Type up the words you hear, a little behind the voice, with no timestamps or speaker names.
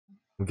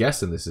I'm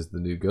guessing this is the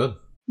new gun.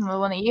 The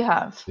one that you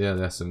have. Yeah,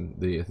 I think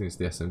it's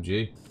the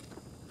SMG.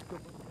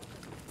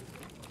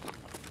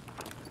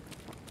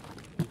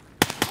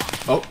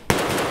 Oh.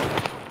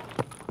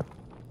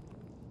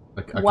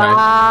 Okay.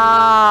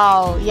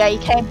 Wow. Yeah,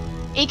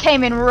 he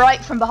came in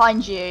right from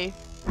behind you.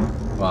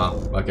 Wow.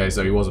 Okay,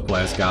 so he was a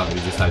player scout, but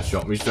he just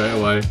headshot me straight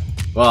away.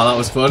 Wow, that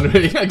was fun.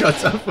 Really, I got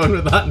to have fun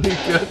with that new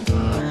gun.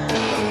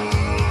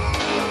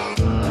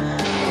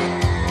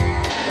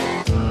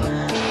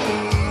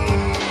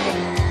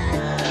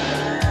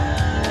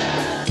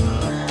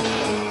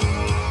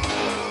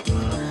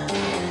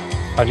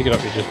 How'd you get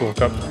up? You just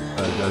walk up?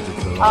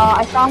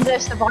 I found a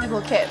survival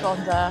kit on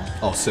the...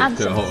 Oh, sick.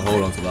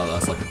 Hold on to that.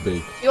 That's like a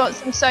big... You want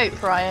some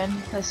soap, Ryan?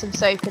 There's some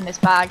soap in this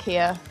bag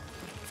here.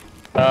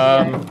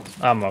 I'm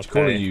okay.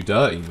 Calling you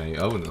dirty, mate.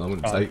 I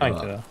wouldn't take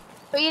that. You.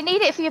 But you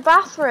need it for your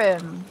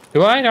bathroom.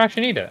 Do I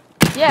actually need it?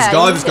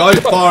 Yeah. This guy,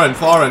 far end.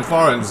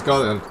 This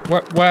guy then.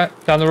 Where?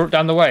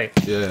 Down the way?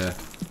 Yeah.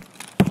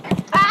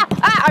 Ah!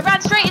 I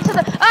ran straight into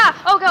the...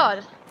 Ah! Oh,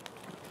 God.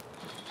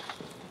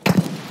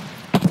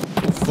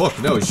 Oh, fuck,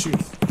 no, he's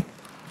shooting.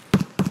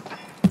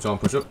 Try and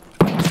push up.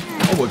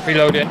 Oh my...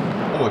 Reload it. Oh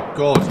my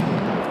god.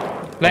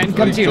 Let him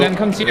come to you,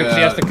 because he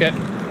has the kit.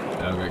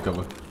 Yeah, I'm getting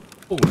cover.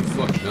 Holy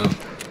fuck, no.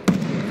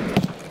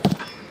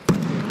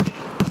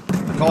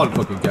 I can't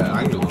fucking get an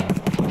angle on him.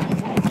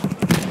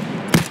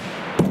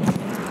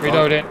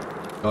 Reload it.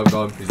 Go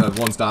on. He's had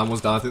one's down. I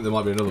think there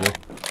might be another one.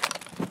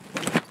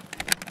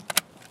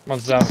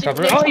 One's down,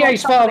 cover it. Oh yeah,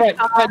 he's far right.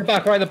 Right at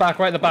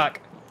the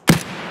back.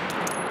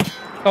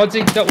 Oh,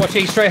 don't watch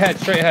it. He's straight ahead.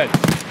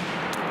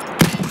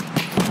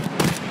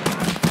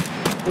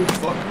 Oh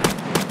fuck.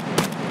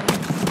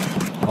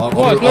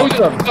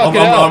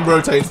 I'm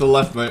rotating to the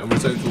left, mate. I'm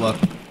rotating to the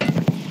left.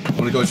 I'm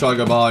gonna go try and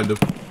go behind him.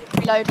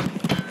 Reload.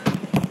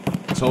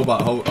 Just hold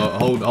back, hold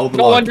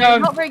the line.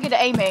 I'm not very good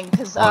at aiming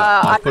because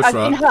I've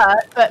been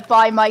hurt, but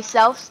by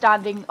myself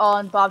standing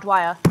on barbed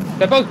wire.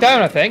 They're both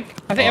down, I think.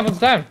 I think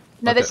everyone's down.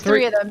 No, there's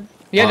three of them.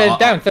 Yeah, they're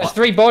down. There's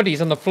 3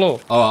 bodies on the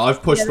floor. Alright,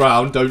 I've pushed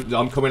round.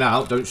 I'm coming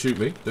out. Don't shoot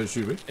me.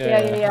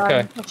 Yeah. Okay.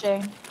 I'm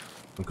pushing.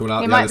 I'm coming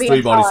out. Yeah, there's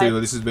 3 bodies here.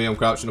 This is me. I'm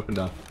crouching up and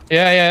down.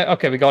 Yeah.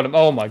 Okay, we got him.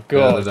 Oh my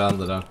god. Yeah,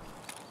 they're down.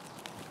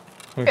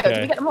 Okay.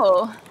 Did we get them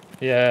all?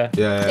 Yeah.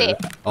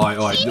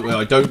 Alright.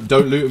 Don't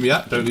loot them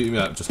yet.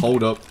 Just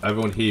hold up.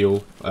 Everyone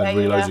heal and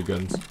reload your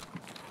guns.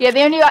 Yeah,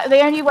 the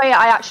only way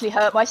I actually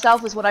hurt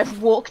myself was when I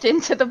walked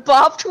into the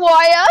barbed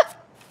wire.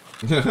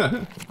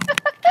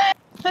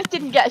 I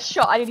didn't get a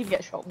shot. I didn't even get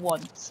a shot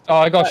once. Oh,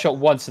 I got shot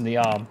once in the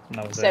arm. And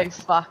that was so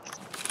fucked.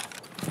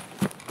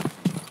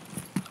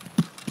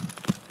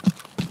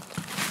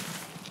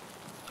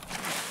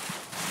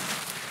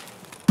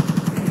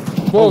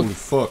 Whoa. Holy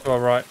fuck.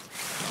 Alright.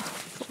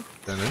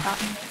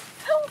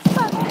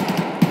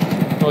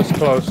 Oh,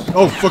 close.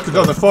 Oh, fucking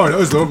no, they're firing.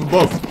 They're up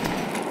above.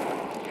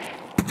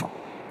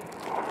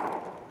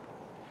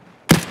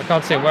 I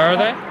can't see. Where are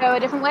they? Go a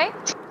different way.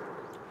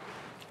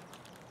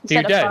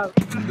 You dead?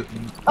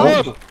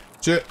 Oh!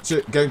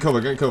 Shit, get in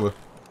cover.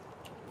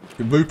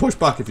 Push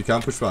back if you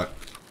can, push back.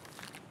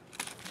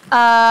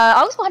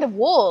 I was behind a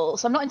wall,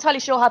 so I'm not entirely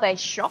sure how they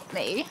shot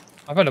me.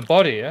 I found a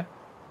body, yeah?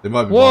 They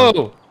might be Whoa!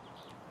 blind.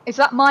 Is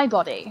that my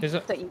body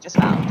that you just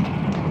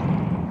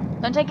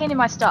found? Don't take any of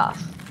my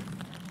stuff.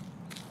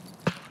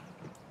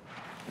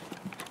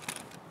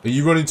 Are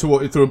you running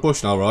through a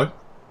bush now, right?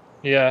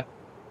 Yeah.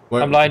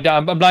 Where? I'm lying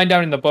down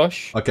in the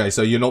bush. Okay,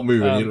 so you're not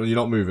moving. You're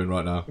not moving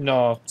right now.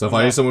 No. So if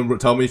I hear someone,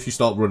 tell me if you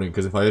start running,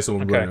 because if I hear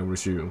someone running, I'm gonna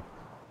shoot them.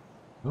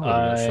 Oh, where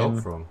did I get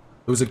shot from?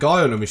 There was a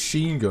guy on a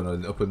machine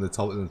gun up in the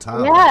top of the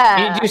tower.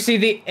 Yeah. Did you see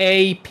the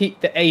A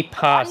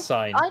pass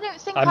sign? I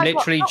don't think I'm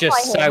literally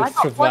just south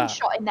of that. One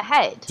shot in the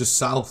head. Just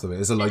south of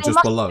it. Is it like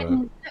just below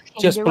it?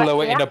 Just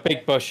below it, in a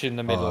big bush in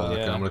the middle.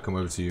 Okay, yeah. I'm gonna come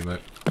over to you,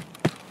 mate.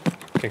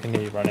 Okay, I can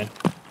hear you running.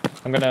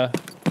 I'm gonna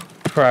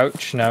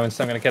crouch now, and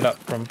so I'm gonna get up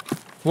from.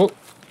 Whoa.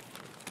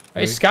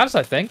 It's Scavs,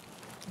 I think.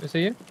 Is it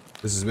you?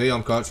 This is me.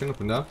 I'm crouching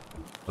up and down.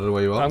 I don't know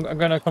where you are. I'm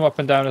gonna come up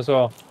and down as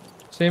well.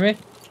 See me?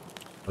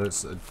 Do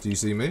you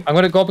see me? I'm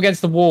gonna go up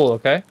against the wall.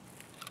 Okay.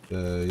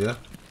 Yeah.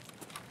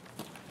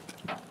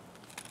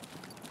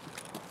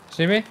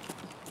 See me?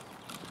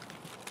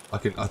 I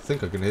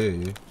think I can hear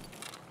you.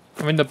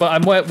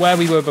 I'm where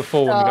we were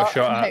before when we got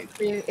shot at.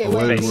 Hopefully it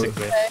won't Basically.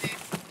 be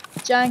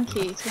so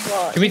janky to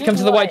watch. Can we come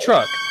to the white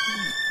truck?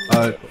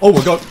 Oh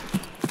my god!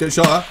 Get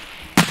shot at.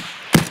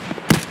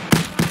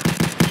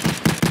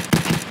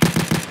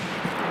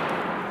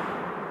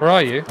 Where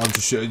are you? I'm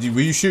just shooting.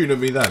 Were you shooting at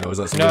me then, or was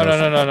that No.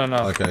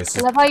 Okay, so...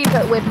 I love how you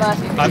put with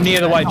Murphymoosh. I'm near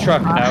the white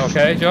truck now,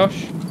 okay,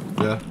 Josh?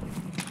 Yeah.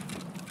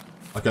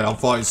 Okay, I'm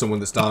fighting someone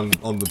that's down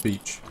on the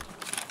beach.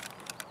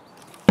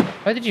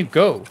 Where did you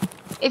go?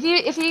 If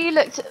you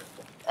looked,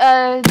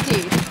 right.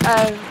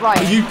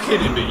 Are you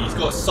kidding me? He's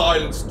got a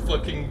silenced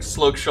fucking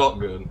slug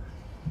shotgun.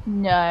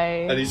 No.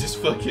 And he's just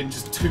fucking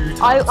two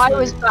taps. I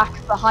was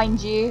back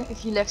behind you.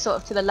 If you look sort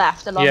of to the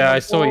left along. Yeah, the I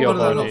saw your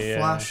body. body. Not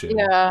flashing.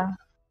 Yeah.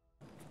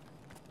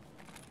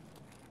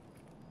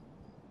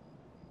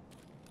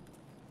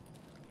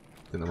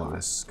 think there might be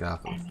a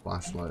scaff or a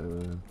flashlight over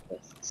there.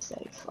 This is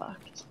so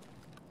fucked.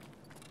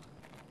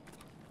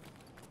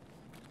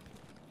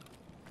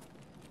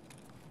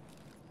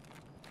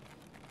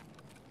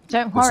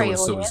 Don't worry,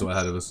 Someone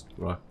ahead of us.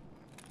 Right.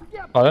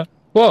 Pardon?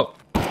 Whoa!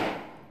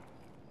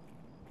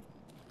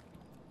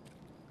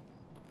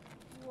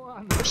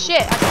 Oh,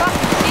 shit, I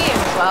fucking see him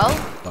as well.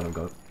 Got him,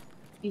 got him.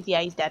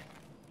 He's dead.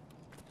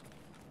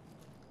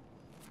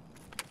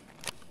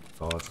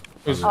 God.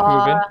 Who's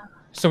moving?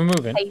 Someone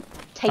moving?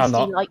 Tasty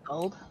light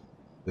bulb.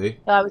 See?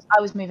 I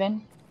was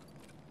moving.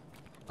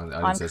 I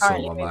need to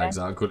sort my mags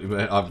out quickly,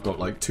 mate. I've got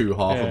like 2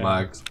 half of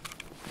mags.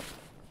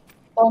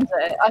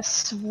 Bonzo, I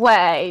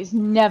swear it's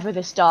never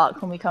this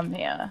dark when we come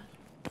here.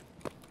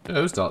 Yeah,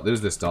 it was dark. It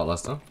was this dark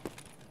last time.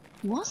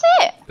 Was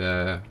it?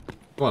 Yeah.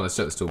 Come on, let's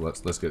check the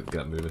toolbox. Let's get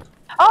moving.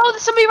 Oh,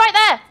 there's somebody right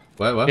there!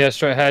 Where? Yeah,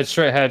 straight ahead,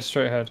 straight ahead,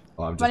 straight ahead.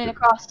 Oh, I'm just running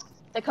across.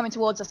 They're coming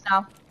towards us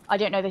now. I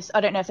don't know this.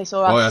 I don't know if they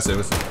saw us. Oh yeah, I see him.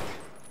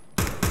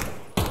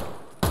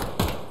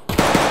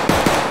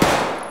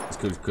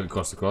 Let's go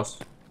across.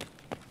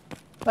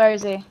 Where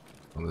is he?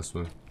 On this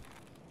one.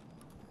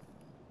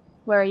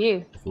 Where are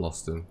you? I've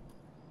lost him.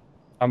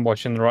 I'm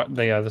watching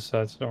the other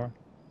side, sorry.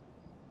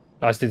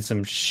 I just did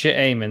some shit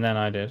aiming, then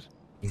I did.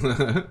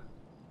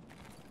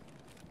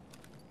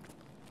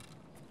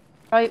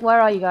 Right, where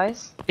are you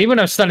guys? Even when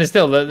I'm standing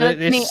still,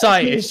 this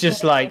sight is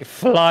just like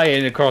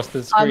flying across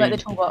the screen. I'm at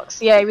the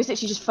toolbox. Yeah, he was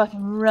literally just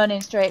fucking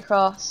running straight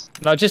across.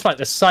 No, just like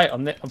the sight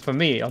on for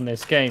me on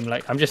this game,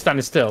 like I'm just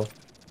standing still,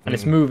 and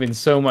it's moving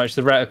so much,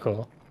 the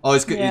reticle. Oh,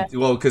 it's good. Yeah.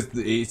 Well, because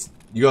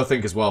you gotta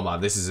think as well, man.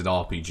 This is an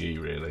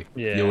RPG, really.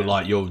 Yeah.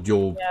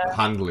 Your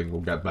handling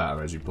will get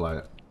better as you play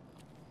it.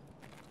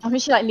 I'm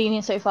literally like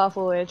leaning so far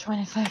forward,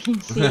 trying to fucking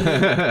see.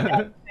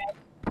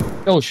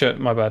 Oh shit,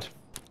 my bad.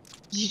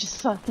 You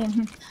just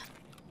fucking.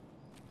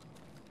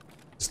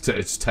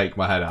 Just take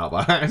my head out,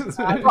 man.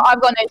 I've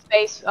got no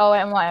space. Oh wait,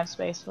 I might have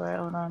space for it.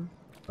 Hold on.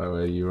 Oh,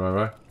 are you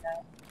right?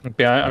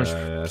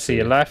 Yeah, see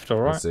your left,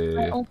 all right. See.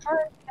 Little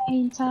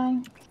propane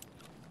tank.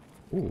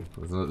 Ooh,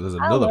 there's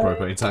another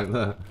propane tank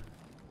there.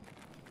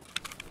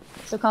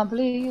 So can't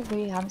believe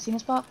we haven't seen a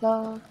spark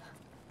plug.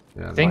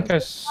 Yeah, I think I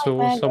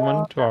saw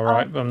someone to our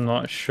right, but I'm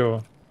not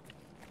sure.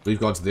 We've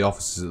gone to the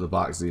offices at the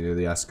back, so you know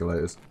the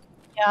escalators.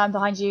 Yeah, I'm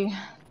behind you.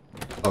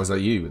 Oh, is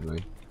that you with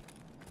me?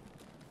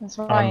 That's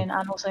Ryan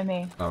and also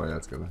me. Oh yeah,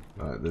 that's good.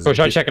 Right, oh,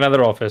 should I check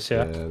another office?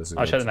 Yeah.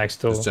 I'll check the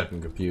next door. Just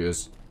checking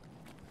computers.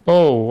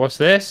 Oh, what's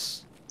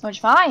this? What'd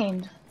you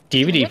find?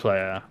 DVD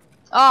player.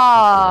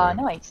 Ah,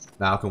 nice.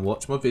 Now I can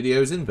watch my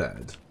videos in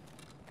bed.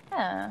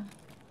 Yeah.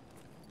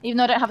 Even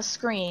though I don't have a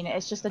screen,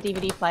 it's just a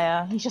DVD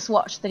player. You just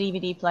watch the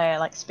DVD player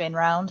like spin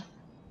round.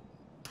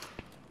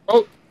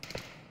 Oh.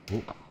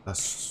 Ooh,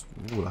 that's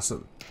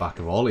the back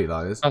of Ollie,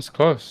 that is. That's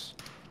close.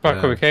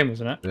 Back where we came,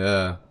 wasn't it?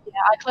 Yeah.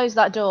 Yeah, I closed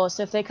that door,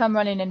 so if they come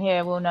running in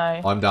here, we'll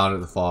know. I'm down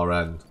at the far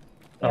end.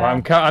 Yeah.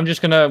 Oh, I'm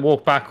just gonna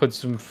walk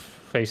backwards and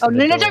face. Oh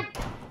no, no, don't!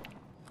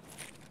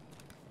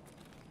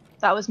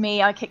 That was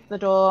me. I kicked the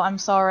door. I'm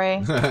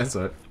sorry.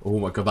 Sorry. Oh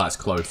my god, that's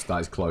close. That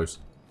is close.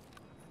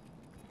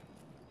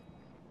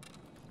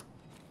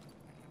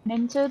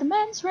 Into the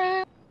men's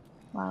room.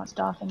 Wow, it's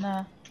dark in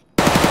there.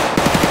 Oh,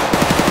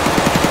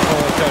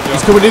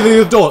 he's coming in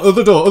the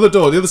other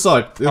door, the other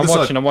side. I'm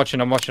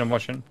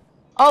watching.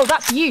 Oh,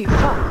 that's you.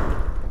 Fuck.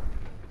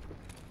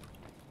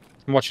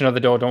 I'm watching another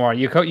door. Don't worry.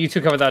 You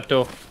two cover that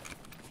door.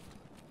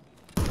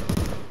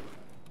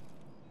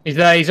 He's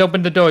there. He's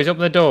opened the door. He's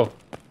opened another door.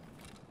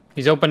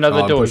 He's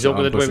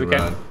opened the door we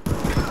can.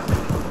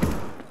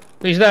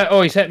 He's there.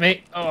 Oh, he's hit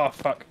me. Oh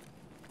fuck.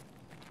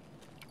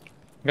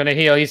 I'm gonna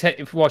heal. He's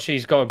hit. Watch.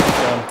 He's got a good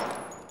gun.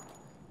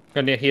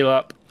 Gonna heal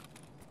up.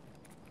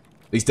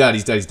 He's dead.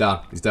 He's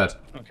down. He's dead.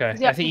 Okay.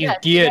 I think he's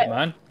geared,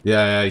 man.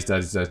 Yeah, he's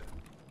dead.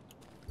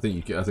 I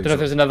think don't know if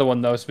there's another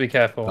one though, so be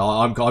careful. No,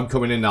 I'm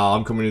coming in now.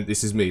 I'm coming in.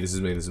 This is me.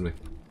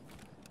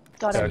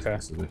 Got it. Okay.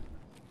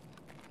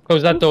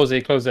 Close that door,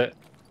 Z. Close it.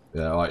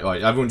 Yeah. All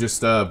right. Everyone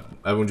just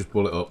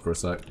pull it up for a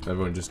sec.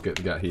 Everyone just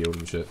get healed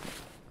and shit.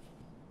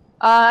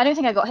 I don't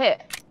think I got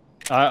hit.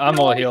 I'm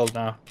all healed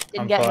now.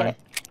 Didn't get fine. hit.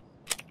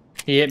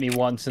 He hit me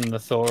once in the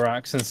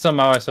thorax, and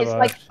somehow I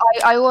survived. It's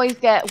like I always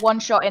get one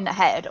shot in the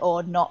head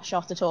or not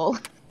shot at all.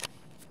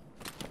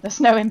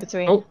 There's no in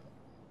between. Oh.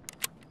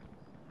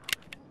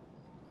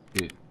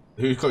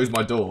 Who closed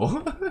my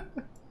door?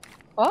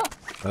 What?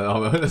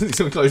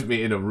 Someone closed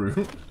me in a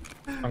room.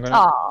 I'm gonna...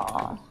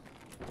 Aww.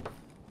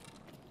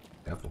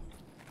 Careful.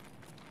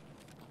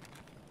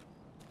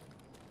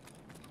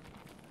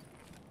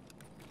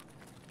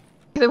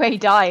 The way he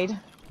died.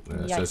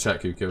 Yeah, so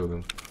check who killed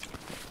him.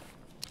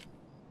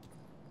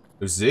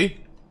 It was Z?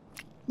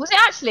 Was it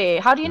actually?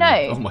 How do you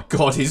know? Oh my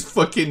god, he's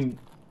fucking...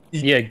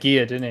 Yeah,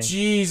 geared, isn't he?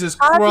 Jesus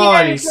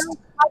Christ!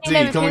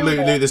 Z, come and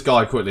loot this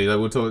guy quickly.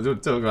 We'll talk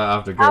about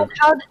after. How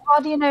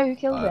do you know who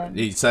killed him?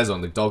 It says on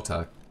the dog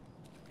tag.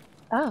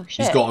 Oh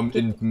shit. He's got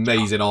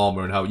amazing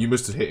armor and how you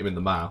must have hit him in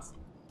the mouth.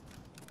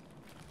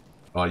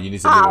 Alright, you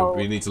need to loot him.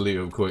 We need to loot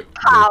him quick.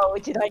 How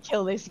did I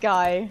kill this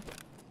guy?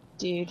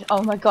 Dude,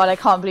 oh my god, I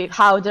can't believe,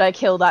 how did I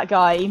kill that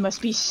guy? He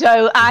must be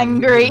so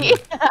angry.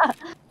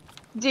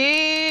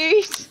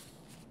 Dude.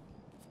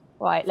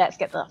 Right, let's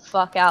get the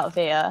fuck out of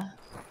here.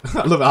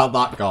 I love how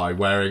that guy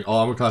wearing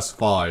armor class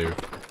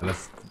 5 and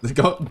they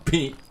got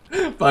beat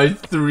by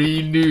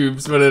 3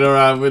 noobs running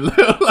around with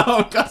little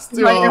armor class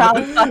 2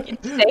 armor. Fucking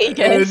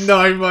Sagas.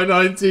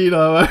 9x19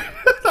 armor.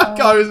 That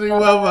guy was doing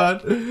well,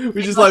 man.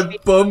 We just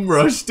like bum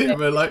rushed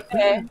him and like,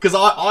 because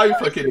I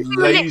fucking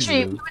lazed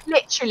him. We were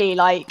literally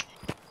like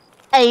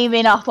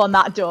aiming up on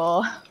that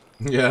door.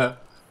 Yeah.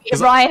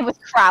 Ryan was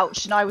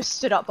crouched and I was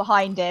stood up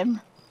behind him.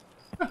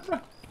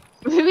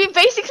 We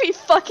basically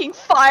fucking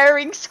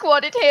firing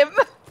squadded him.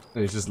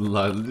 And he just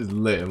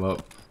lit him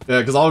up. Yeah,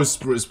 because I was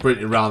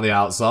sprinting around the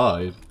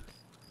outside.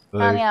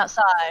 Like, round the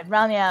outside,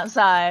 round the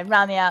outside,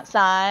 round the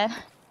outside.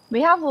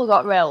 We have all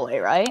got railway,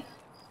 right?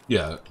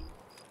 yeah.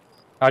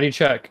 How do you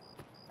check?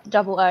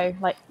 Double O,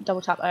 like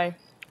double tap O.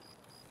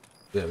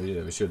 Yeah,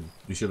 we should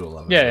all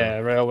have it. Yeah,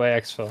 railway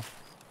exfil.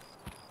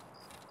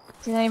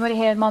 Did anybody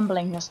hear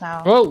mumbling just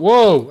now? Whoa,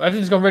 whoa!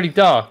 Everything's gone really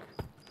dark.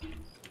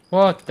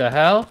 What the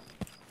hell?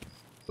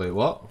 Wait,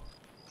 what?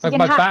 Like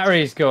my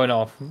battery's going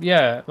off.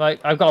 Yeah,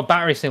 like I've got a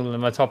battery symbol in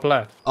my top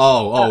left.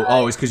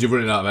 Oh, it's because you're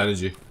running out of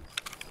energy.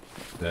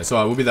 Yeah, it's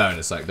alright, we'll be there in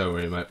a sec, don't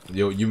worry, mate.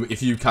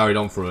 If you carried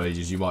on for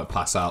ages, you might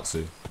pass out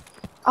soon.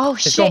 Oh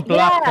It's shit, gone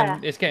black yeah!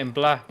 and it's getting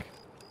black.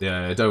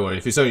 Yeah, don't worry.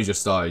 If it's only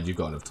just started, you've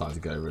got enough time to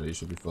go, really. You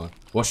should be fine.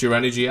 What's your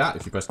energy at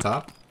if you press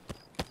tab?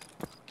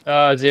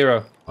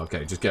 0.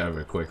 Okay, just get over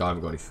it quick. I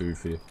haven't got any food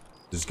for you.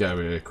 Just get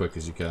over here as quick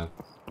as you can.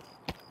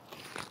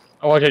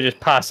 I want to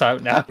just pass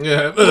out now.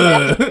 Yeah.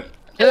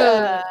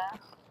 Yeah.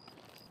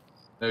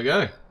 There we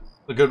go.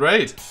 A good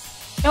raid.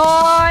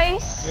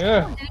 Nice!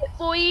 Yeah. Did it,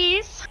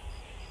 boys?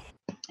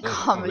 Yeah,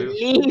 Can't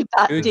believe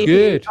that Good, dude.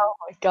 good. Oh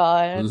my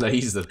god.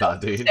 Lasered that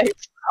dude. So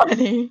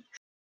funny.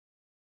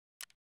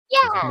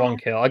 Yeah! 1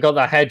 kill. I got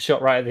that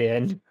headshot right at the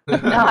end.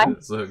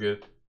 Nice. So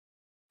good.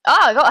 Oh,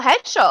 I got a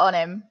headshot on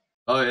him.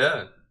 Oh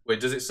yeah. Wait,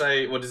 does it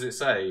say? What does it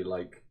say?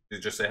 Like, does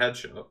it just say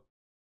headshot?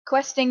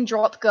 Questing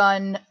drop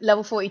gun,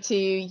 level 42,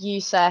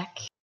 USEC,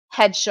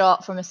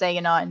 headshot from a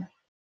Sega 9.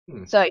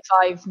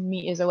 35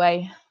 meters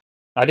away.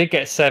 I did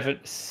get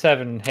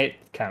seven hit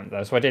count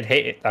though, so I did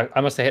hit it.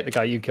 I must have hit the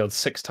guy you killed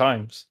 6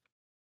 times.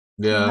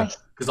 Yeah.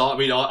 Because I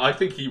mean, I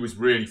think he was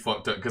really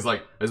fucked up. Because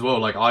like, as well,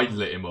 like I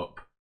lit him up,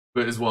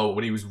 but as well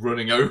when he was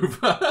running over.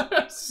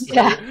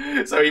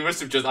 Yeah. So he must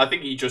have just. I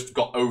think he just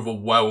got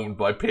overwhelmed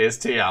by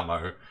PST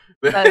ammo.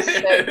 That's so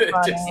It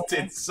funny. just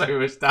did so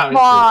much damage.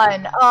 Come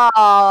on!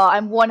 Oh,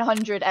 I'm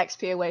 100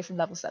 XP away from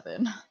level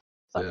 7.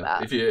 Fuck Yeah.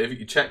 that. If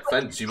you check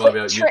fence, you might be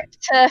able to. Trip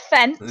to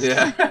fence.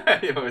 Yeah,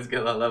 you always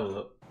get that level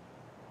up.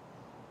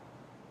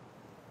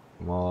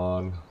 Come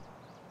on.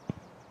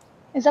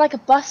 Is there like a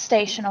bus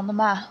station on the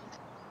map?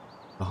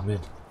 Oh,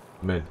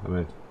 I'm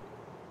in.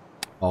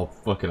 Oh,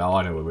 fucking hell,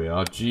 I know where we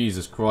are.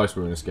 Jesus Christ,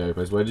 we're in escape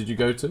place. Where did you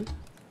go to?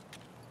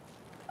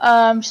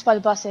 Just by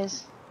the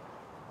buses.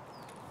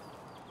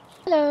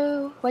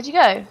 Hello. Where'd you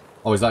go?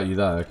 Oh, is that you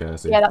there? Okay, I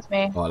see. Yeah, that's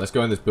me. Alright, let's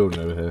go in this building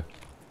over here.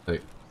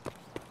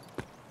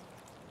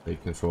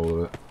 Take control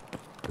of it.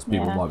 Because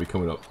people might be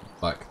coming up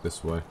back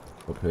this way.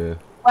 Up here.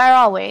 Where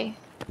are we?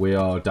 We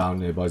are down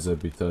near by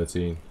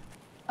ZB13.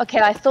 Okay,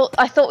 I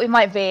thought we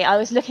might be. I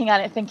was looking at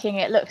it thinking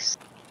it looks...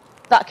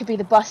 That could be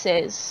the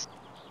buses.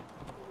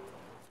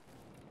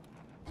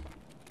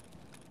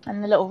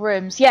 And the little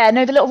rooms. Yeah,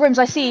 no, the little rooms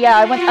I see. Yeah,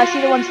 I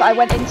see the ones that I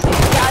went into. Yeah,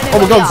 I know. Oh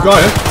my god, this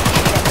guy here!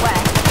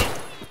 Where?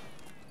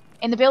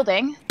 In the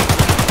building.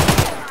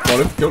 Got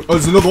him. Killed. Oh,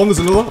 there's another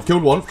one. I've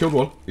killed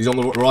one. He's on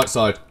the right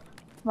side.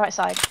 Right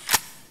side.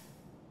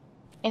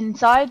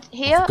 Inside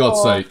here? Oh, for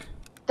God's sake.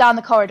 Down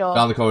the corridor.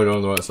 Down the corridor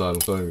on the right side.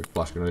 I'm throwing a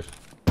flash grenade.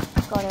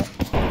 Got it.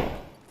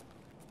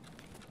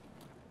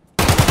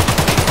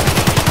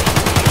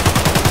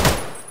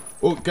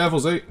 Oh, careful,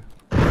 Zeke.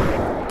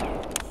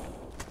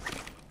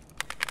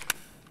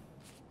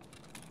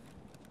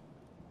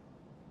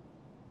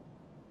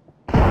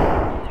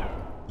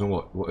 I don't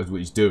know what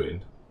he's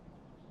doing.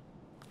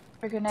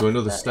 To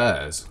another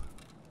stairs.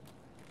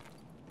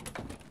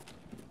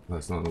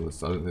 That's not another.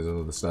 I don't think there's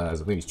another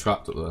stairs. I think he's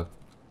trapped up there.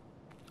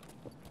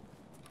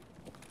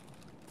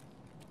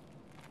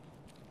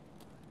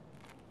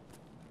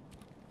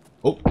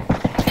 Oh!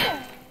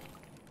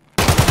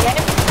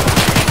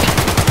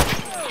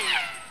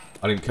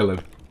 I didn't kill him.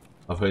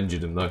 I've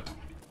injured him though.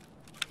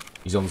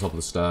 He's on the top of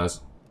the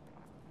stairs.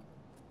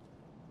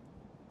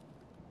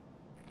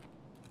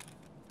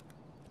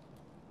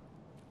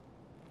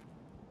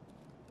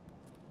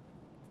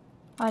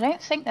 I don't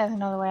think there's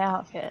another way out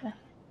of here. I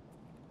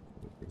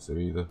don't think so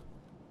either.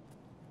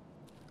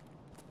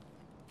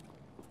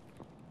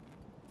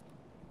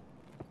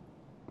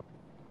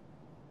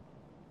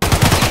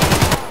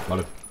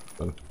 Got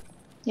him.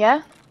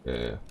 Yeah?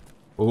 Yeah.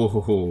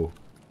 Oh,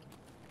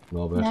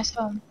 not bad. Nice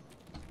one.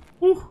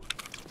 Woo.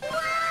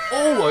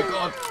 Oh my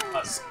god,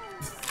 that's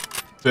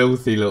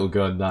filthy little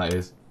gun that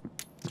is.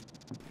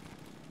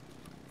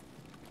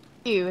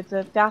 You with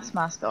the gas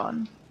mask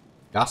on.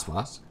 Gas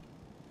mask?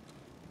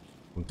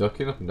 I'm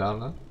ducking up and down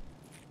now.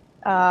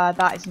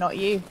 That is not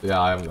you. Yeah,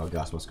 I haven't got a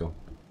gas mask on.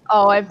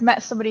 Oh, I've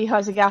met somebody who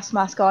has a gas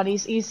mask on.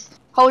 He's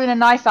holding a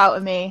knife out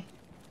at me.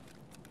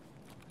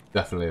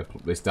 Definitely,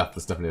 that's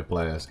definitely a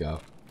player,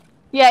 Scout.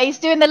 Yeah, he's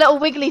doing the little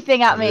wiggly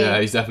thing at me. Yeah,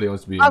 he definitely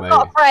wants to be your I've mate.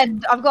 got a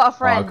friend. I've got a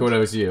friend. I'm coming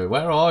over to you.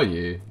 Where are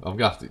you? You're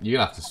gonna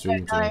have to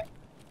stream to me.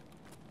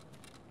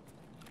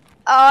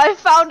 Oh, I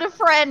found a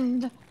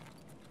friend.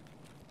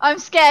 I'm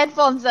scared,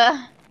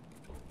 Bonza.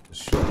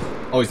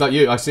 Oh, is that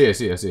you? I see.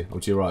 I'm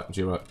to your right.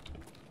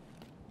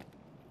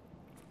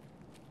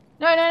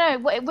 No.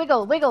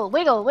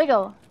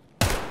 Wiggle.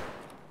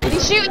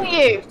 He's shooting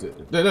you.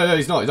 No,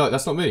 he's not.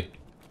 That's not me.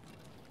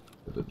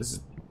 This is...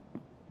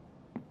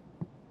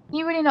 Can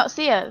you really not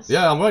see us?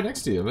 Yeah, I'm right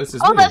next to you. This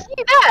is me. Oh, that's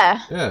you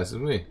there. Yeah, this is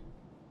me.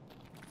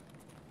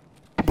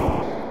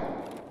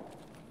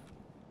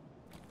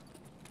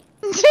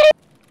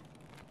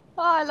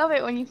 Oh, I love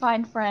it when you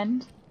find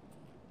friend.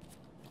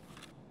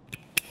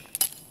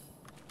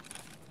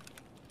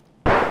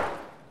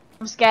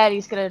 I'm scared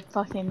he's gonna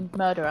fucking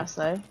murder us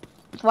though.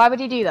 Why would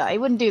he do that? He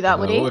wouldn't do that,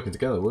 would he? We're working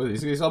together.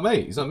 He's our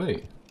mate. He's our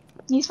mate.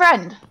 He's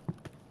friend.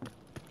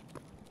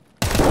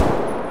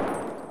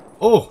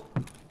 Oh!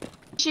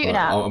 Shooting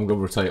right, at. I'm gonna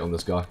rotate on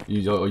this guy.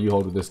 You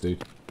hold with this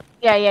dude.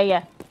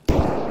 Yeah.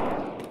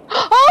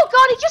 Oh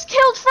god, he just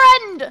killed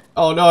friend!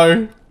 Oh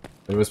no!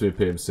 It must be a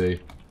PMC.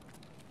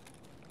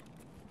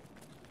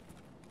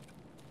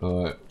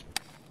 Alright.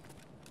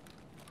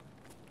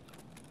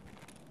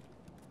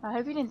 I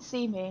hope he didn't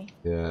see me.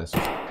 Yes.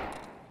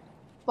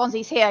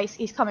 Bonzi's here,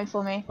 he's coming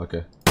for me.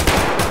 Okay.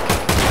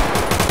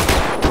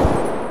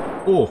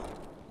 Oh!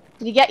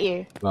 Did he get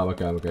you? No, I'm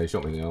okay. He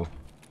shot me now.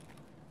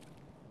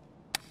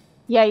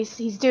 Yeah,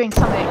 he's doing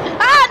something.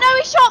 Ah, no,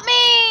 he shot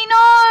me!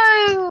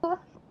 No!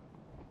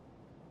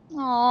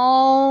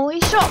 Oh, he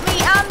shot me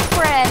and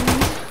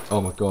friend.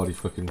 Oh my god, he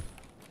fucking...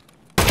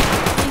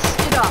 He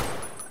stood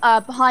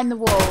up behind the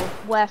wall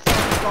where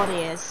friend's body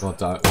is. Oh,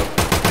 damn.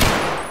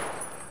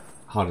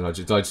 How did I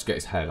just get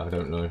his head? I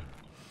don't know.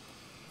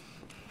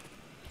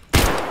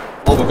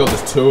 Oh my god,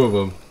 there's two of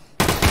them.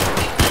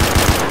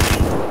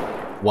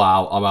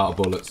 Wow, I'm out of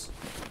bullets.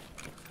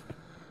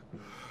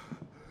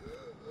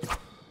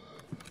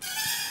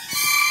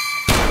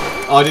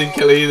 I didn't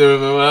kill either of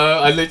them.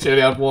 I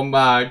literally had one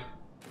mag.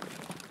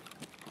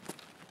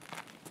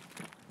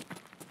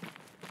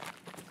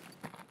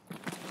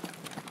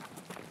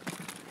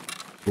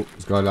 Oh,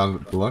 this guy down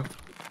below.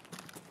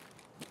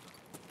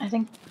 I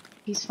think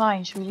he's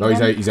fine. Should we No, leave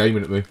him? he's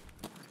aiming at me.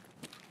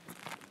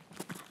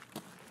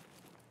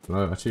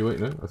 No, actually, wait,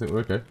 no. I think we're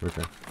okay. We're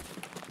okay.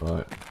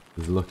 Right,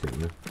 he's looking at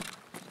me.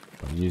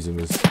 I'm using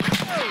his...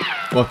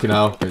 Fucking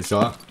hell, getting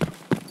shot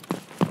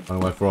at.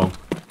 Run away from.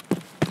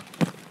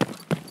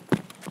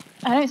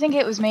 I don't think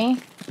it was me.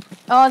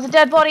 Oh, there's a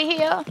dead body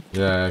here.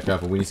 Yeah,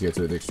 careful. We need to get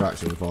to the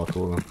extraction in the far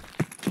corner.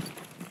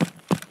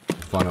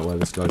 Find out where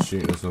this guy's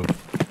shooting us from. Who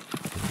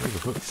the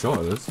fuck shot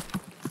at us?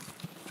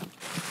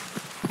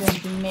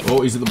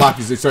 Oh, he's at the back.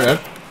 He's straight ahead.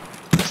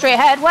 Straight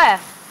ahead, where?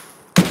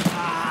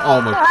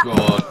 Oh my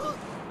god.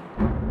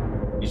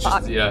 He's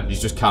just, yeah,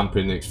 he's just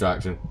camping the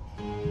extraction.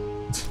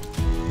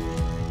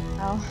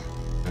 Oh.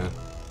 Yeah.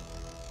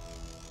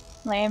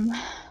 Lame.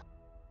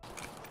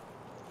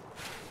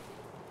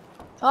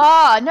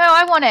 Oh, no,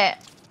 I want it.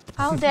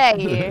 How dare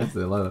you?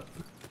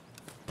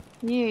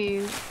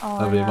 You are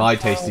That'll be my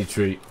tasty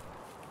treat.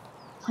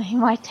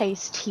 My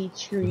tasty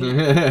treat.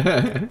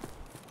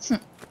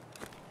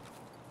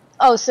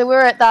 Oh, so we're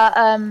at that,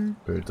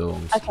 We're at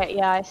dorms. Okay,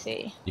 yeah, I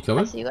see. You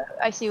coming?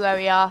 I see where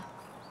we are.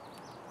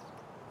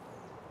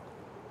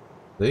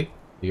 See?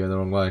 You're going the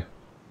wrong way.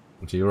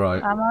 To your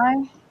right. Am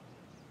I?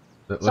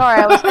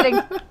 Sorry, I was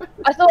heading...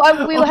 I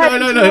thought we were heading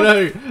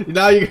No.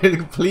 Now you're going the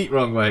complete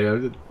wrong way.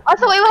 I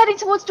thought we were heading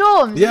towards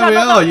dorms. Yeah, we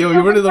are.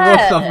 You're running the wrong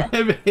way. I'm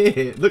over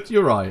here. Look to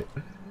your right.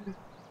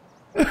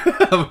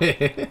 I'm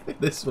here.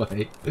 This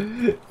way.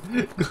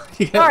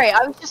 Sorry,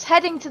 I was just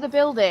heading to the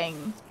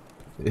building.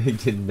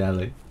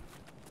 Nelly.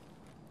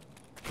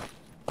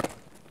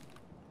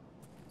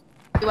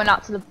 We went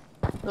out to the...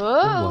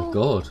 Oh my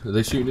god. Are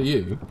they shooting at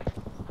you?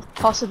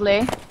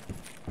 Possibly.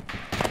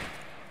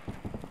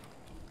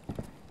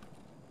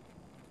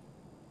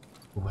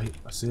 Oh, wait,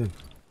 I see him.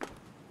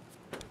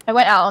 I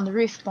went out on the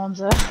roof,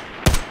 Bonza.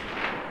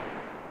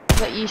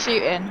 What are you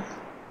shooting?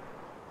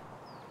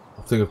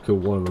 I think I've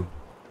killed one of them.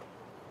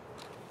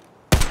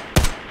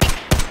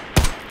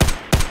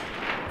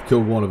 I've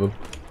killed one of them.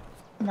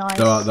 Nice.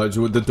 They're out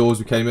the doors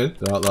we came in,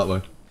 they're out that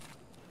way.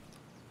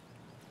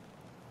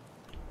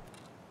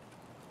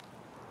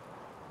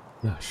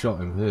 Yeah, I shot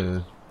him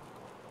here.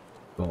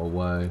 Got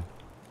away.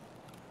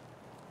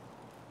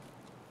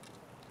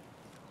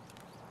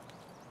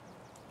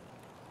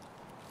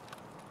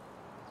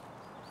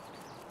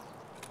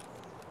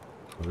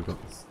 We've got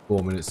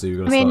 4 minutes, so you've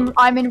got to start.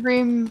 I'm in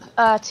room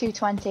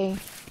 220.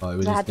 Right,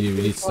 we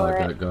need to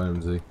start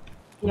going, Z.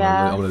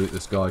 Yeah. I'm gonna loot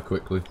this guy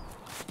quickly.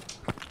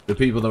 The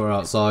people that were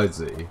outside,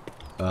 Z,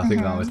 I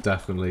think that was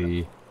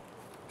definitely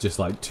just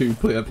like two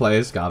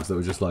player scavs that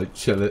were just like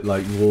chilling,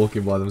 like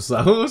walking by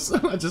themselves.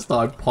 I just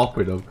started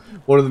popping them.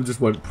 One of them just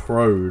went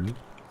prone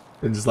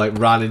and just like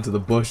ran into the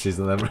bushes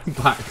and then ran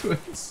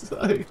backwards. So,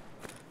 I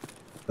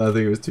think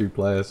it was two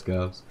player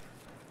scavs.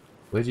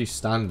 Where do you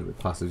stand with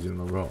passage in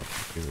the rock?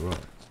 In the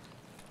rocks?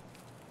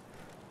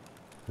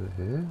 Is it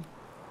here?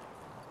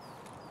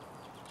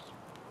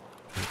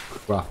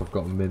 Oh, crap! I've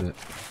got a minute.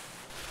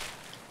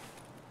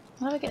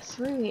 How do I get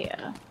through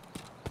here?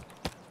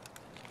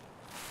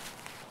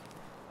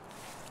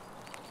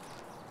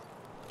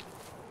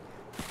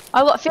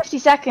 I've got 50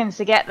 seconds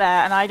to get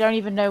there, and I don't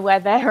even know where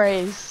there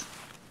is.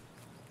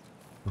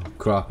 Oh,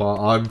 crap!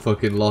 I'm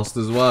fucking lost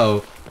as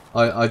well.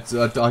 I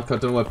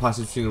don't know where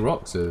passage between the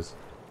rocks is.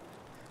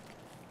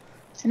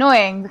 It's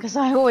annoying because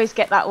I always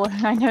get that one,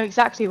 and I know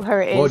exactly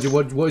where it is.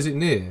 What is it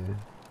near?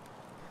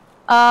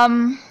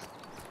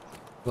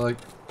 Like,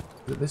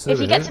 is it this if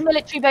over you get here? to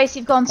military base,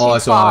 you've gone too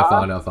far. I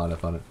found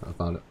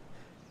it.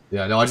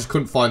 Yeah, no, I just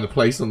couldn't find the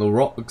place on the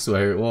rocks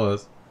where it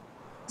was.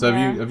 So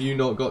yeah. have you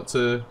not got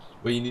to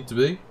where you need to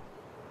be?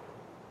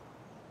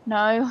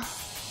 No.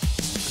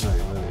 No,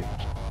 really.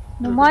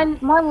 No, mine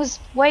was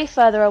way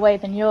further away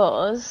than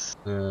yours.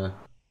 Yeah.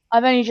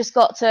 I've only just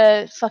got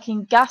to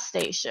fucking gas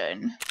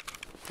station.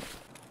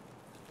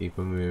 Keep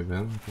on moving.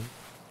 Okay.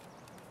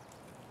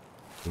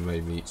 We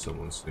may meet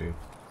someone soon.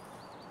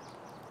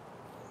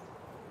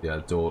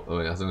 Yeah, door. Oh,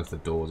 yeah, I don't know if the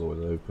door's always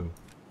open.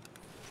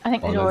 I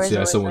think the door is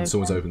always open.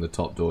 Someone's opened the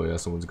top door. Yeah,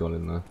 someone's gone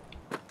in there.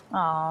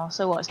 Oh,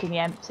 so what? It's gonna be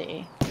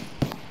empty.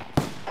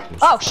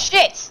 Oh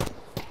shit!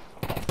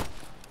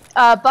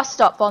 Bus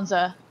stop,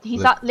 Bonza.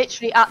 He's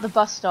literally at the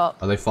bus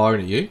stop. Are they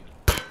firing at you?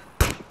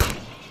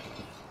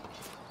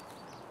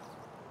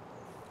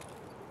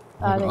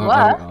 They were.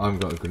 I've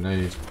got a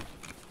grenade.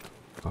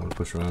 I'm gonna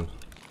push around.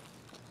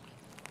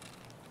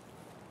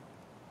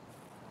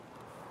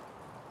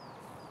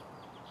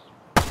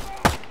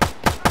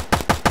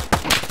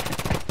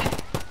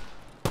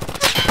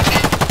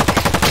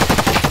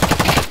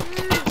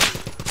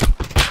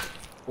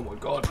 Oh my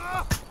god.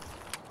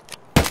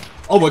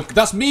 Oh my,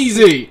 that's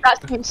Measy!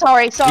 That's me,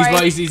 sorry.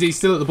 He's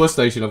still at the bus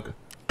station. I've got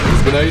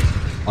his grenade.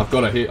 I've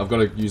got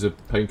to use a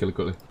painkiller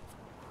quickly.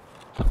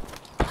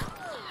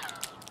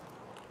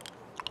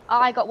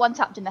 I got one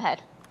tapped in the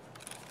head.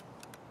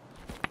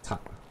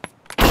 Tap.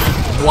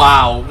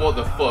 Wow, what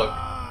the fuck?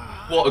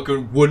 What a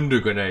good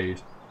wonder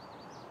grenade.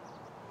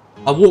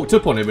 I walked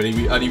up on him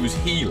and he was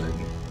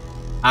healing.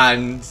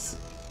 And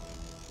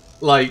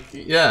like,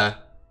 yeah.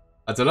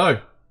 I don't know.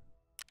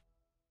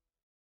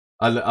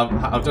 I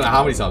don't know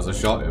how many times I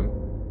shot him.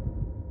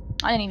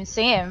 I didn't even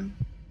see him.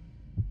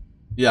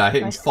 Yeah, I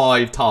hit him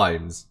 5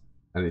 times,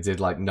 and it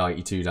did like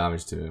 92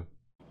 damage to him.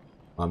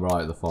 I'm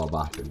right at the far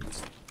back in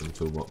the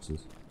toolboxes.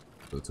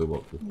 Okay.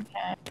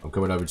 I'm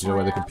coming over. Do you know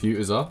where the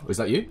computers are? Is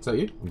that you? Is that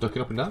you? I'm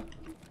ducking up and down.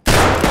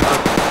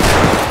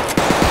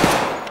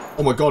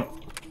 Oh my god!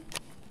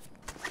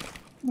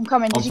 I'm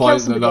coming. Did I'm you kill fine.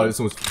 somebody? No,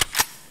 someone's.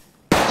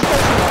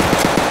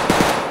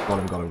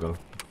 Got him.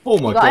 Oh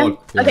my god!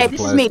 Yeah, okay,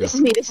 this is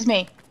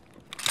me.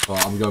 Oh,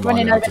 I'm going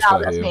running over now.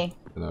 That's me.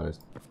 No,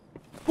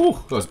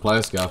 oh, that was a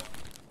player scout.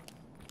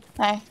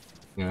 Hey.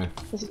 Yeah.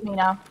 This is me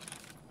now.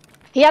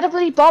 He had a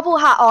bloody bobble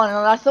hat on, and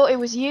I thought it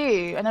was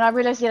you, and then I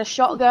realised he had a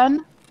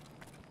shotgun.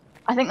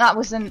 I think that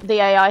was the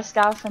AI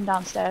scout from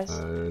downstairs.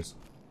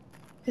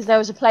 Because there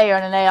was a player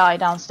and an AI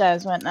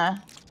downstairs, weren't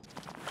there?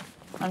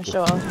 I'm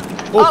sure.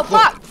 Oh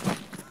fuck!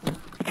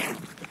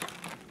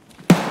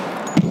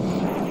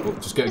 Oh,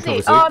 just getting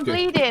covered. Oh, I'm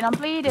bleeding.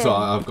 It's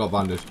alright, I've got a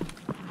bandage.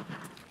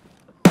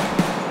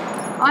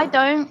 I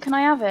don't. Can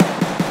I have it?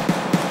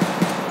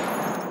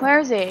 Where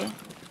is he?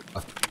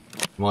 I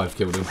might have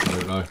killed him. I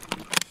don't know.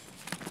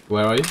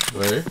 Where are you?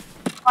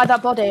 By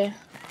that body.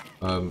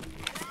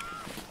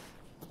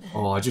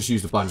 Oh, I just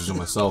used a bandage on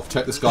myself.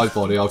 Check this guy's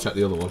body. I'll check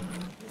the other one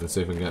and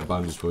see if I can get a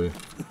bandage for you.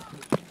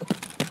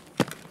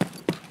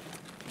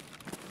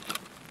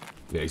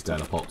 Yeah, he's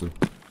dead. I popped him.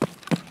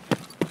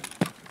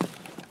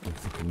 I'm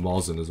fucking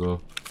mozzing as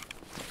well.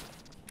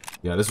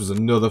 Yeah, this was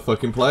another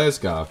fucking player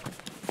scar.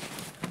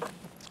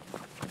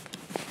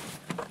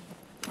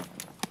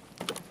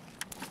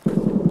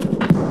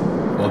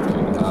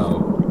 Fucking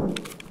hell.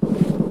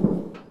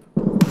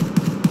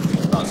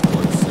 That's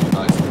close.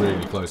 That's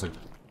really close.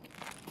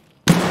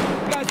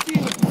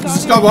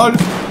 Come on!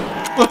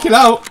 Fucking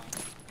out!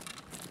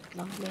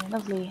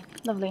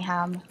 Lovely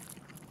ham.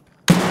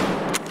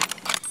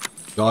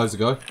 Guys, a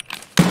guy.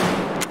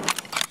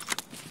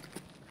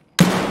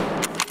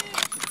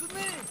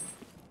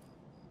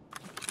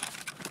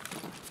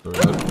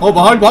 Oh,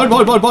 behind!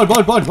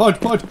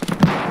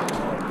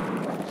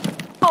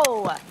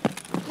 Oh!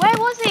 Where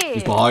was he?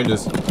 He's behind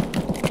us.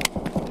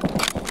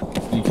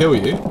 Did he kill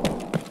you?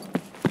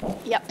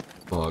 Yep.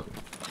 Fuck.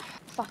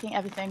 Fucking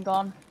everything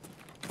gone.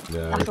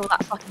 Yeah. After all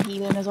that fucking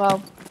healing as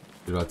well.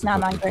 We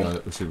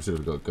should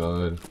have got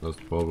going. That's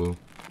the problem.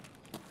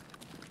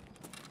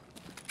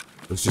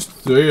 There's just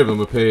 3 of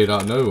them appeared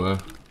out of nowhere.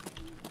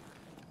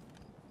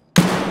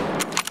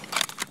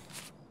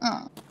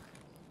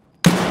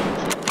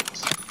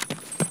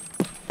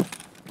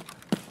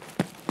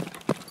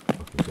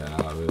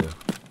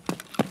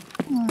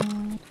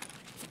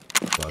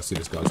 see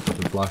this guy's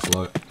fucking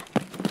flashlight.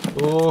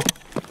 Oh.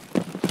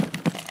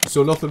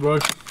 Saw nothing, bro.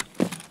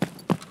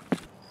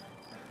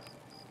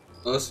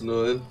 That's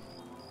annoying.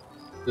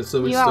 There's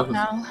so much stuff.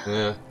 Now?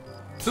 Yeah.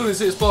 Still didn't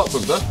see a spark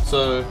plug though,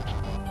 so.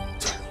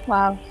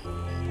 Wow.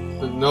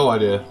 No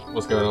idea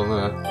what's going on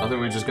there. I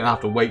think we're just gonna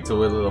have to wait till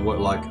we're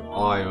like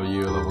I or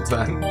you are level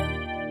 10.